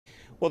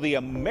Well, the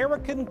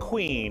American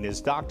Queen is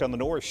docked on the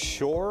North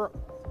Shore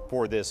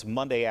for this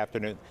Monday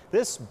afternoon.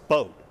 This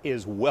boat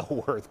is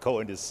well worth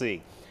going to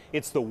see.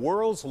 It's the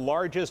world's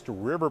largest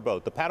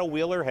riverboat. The paddle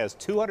wheeler has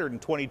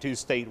 222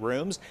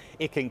 staterooms.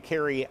 It can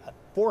carry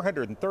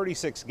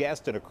 436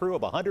 guests and a crew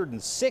of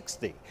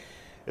 160.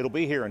 It'll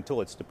be here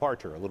until its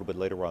departure a little bit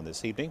later on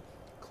this evening.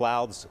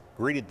 Clouds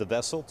greeted the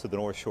vessel to the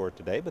North Shore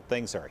today, but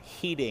things are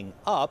heating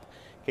up.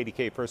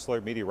 KDKA First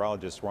Alert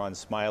meteorologist Ron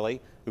Smiley,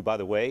 who, by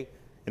the way,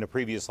 in a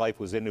previous life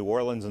was in New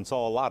Orleans and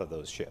saw a lot of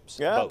those ships.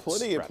 Yeah, boats,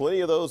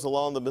 plenty of those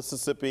along the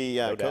Mississippi.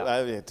 No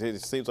doubt.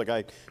 It seems like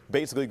I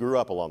basically grew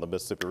up along the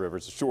Mississippi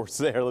River's shores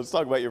there. Let's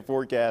talk about your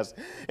forecast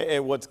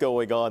and what's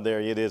going on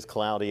there. It is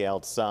cloudy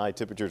outside.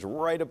 Temperatures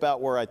right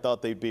about where I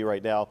thought they'd be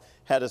right now.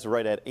 Had us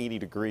right at 80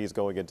 degrees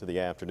going into the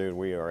afternoon.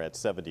 We are at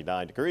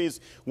 79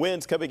 degrees.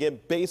 Winds coming in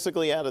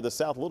basically out of the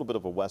south. A little bit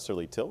of a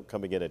westerly tilt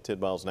coming in at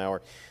 10 miles an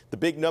hour. The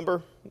big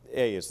number,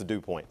 is the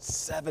dew point,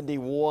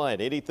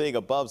 71. Anything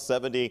above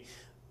 70.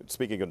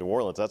 Speaking of New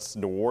Orleans, that's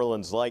New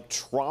Orleans-like,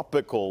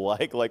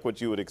 tropical-like, like what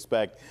you would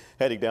expect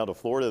heading down to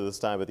Florida this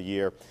time of the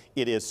year.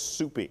 It is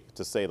soupy,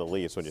 to say the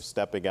least, when you're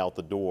stepping out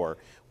the door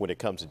when it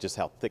comes to just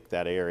how thick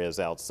that air is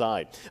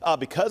outside.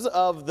 Because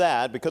of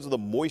that, because of the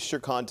moisture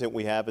content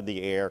we have in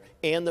the air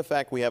and the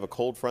fact we have a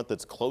cold front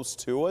that's close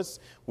to us,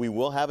 we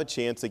will have a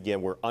chance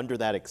again. We're under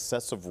that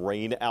excessive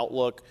rain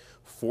outlook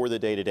for the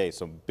day today.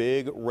 Some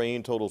big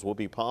rain totals will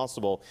be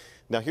possible.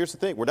 Now, here's the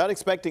thing. We're not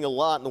expecting a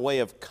lot in the way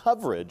of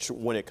coverage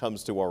when it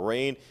comes to our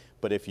rain,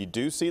 but if you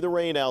do see the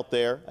rain out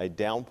there, a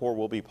downpour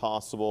will be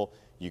possible.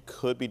 You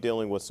could be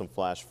dealing with some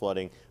flash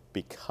flooding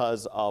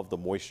because of the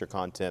moisture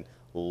content.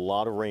 A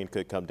lot of rain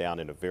could come down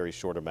in a very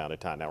short amount of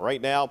time. Now,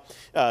 right now,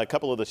 a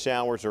couple of the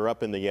showers are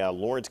up in the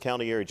Lawrence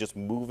County area, just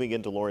moving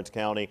into Lawrence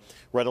County,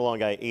 right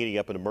along I-80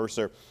 up into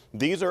Mercer.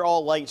 These are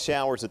all light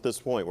showers at this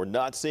point. We're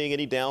not seeing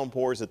any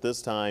downpours at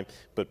this time,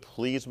 but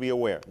please be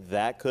aware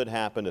that could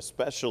happen,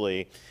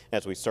 especially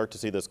as we start to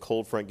see this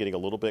cold front getting a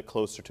little bit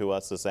closer to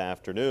us this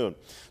afternoon.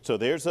 So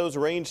there's those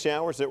rain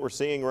showers that we're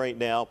seeing right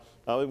now.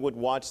 I would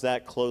watch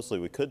that closely.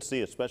 We could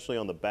see, especially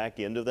on the back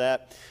end of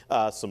that,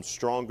 some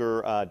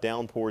stronger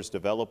downpours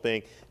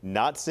developing.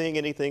 Not seeing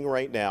anything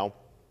right now.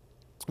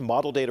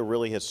 Model data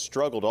really has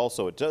struggled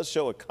also. It does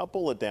show a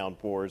couple of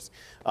downpours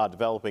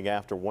developing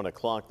after 1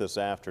 o'clock this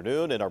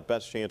afternoon, and our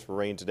best chance for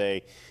rain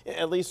today,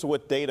 at least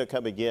with data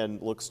coming in,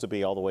 looks to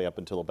be all the way up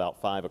until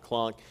about 5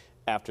 o'clock.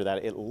 After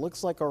that, it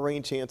looks like our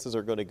rain chances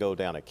are going to go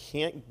down. I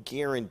can't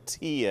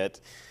guarantee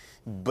it,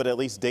 but at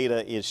least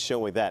data is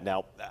showing that.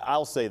 Now,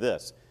 I'll say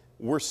this.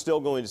 We're still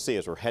going to see,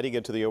 as we're heading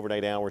into the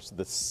overnight hours,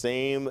 the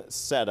same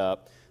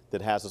setup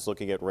that has us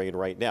looking at rain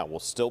right now. We'll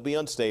still be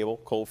unstable,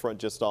 cold front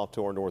just off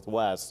to our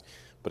northwest,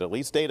 but at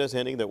least data is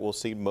hinting that we'll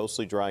see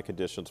mostly dry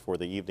conditions for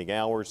the evening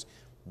hours.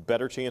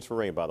 Better chance for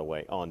rain, by the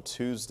way, on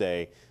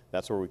Tuesday.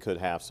 That's where we could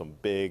have some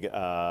big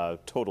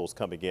totals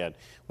coming in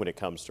when it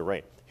comes to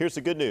rain. Here's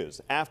the good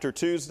news. After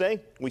Tuesday,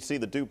 we see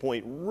the dew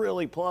point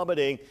really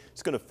plummeting.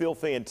 It's going to feel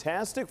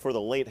fantastic for the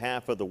late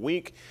half of the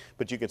week,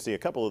 but you can see a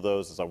couple of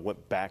those as I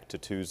went back to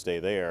Tuesday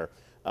there.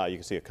 You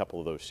can see a couple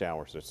of those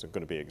showers that's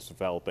going to be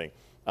developing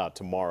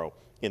tomorrow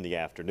in the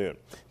afternoon.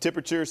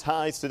 Temperatures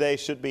highs today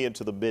should be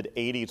into the mid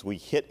 80s. We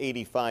hit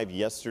 85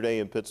 yesterday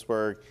in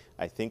Pittsburgh.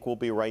 I think we'll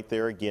be right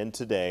there again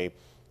today.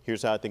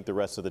 Here's how I think the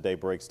rest of the day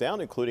breaks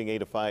down, including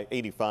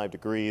 85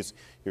 degrees,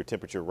 your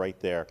temperature right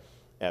there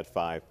at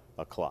 5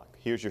 o'clock.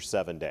 Here's your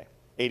 7-day.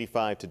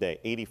 85 today,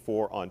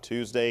 84 on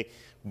Tuesday.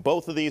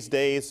 Both of these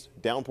days,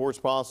 downpours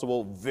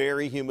possible,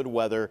 very humid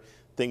weather.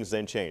 Things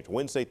then change.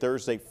 Wednesday,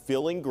 Thursday,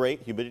 feeling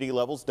great. Humidity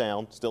levels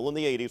down, still in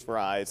the 80s for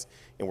highs,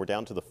 and we're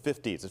down to the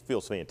 50s. It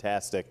feels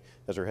fantastic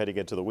as we're heading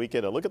into the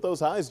weekend. And look at those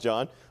highs,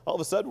 John. All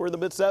of a sudden, we're in the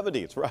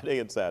mid-70s Friday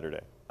and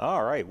Saturday.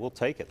 All right, we'll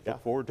take it.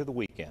 Look forward to the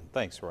weekend.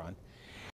 Thanks, Ron.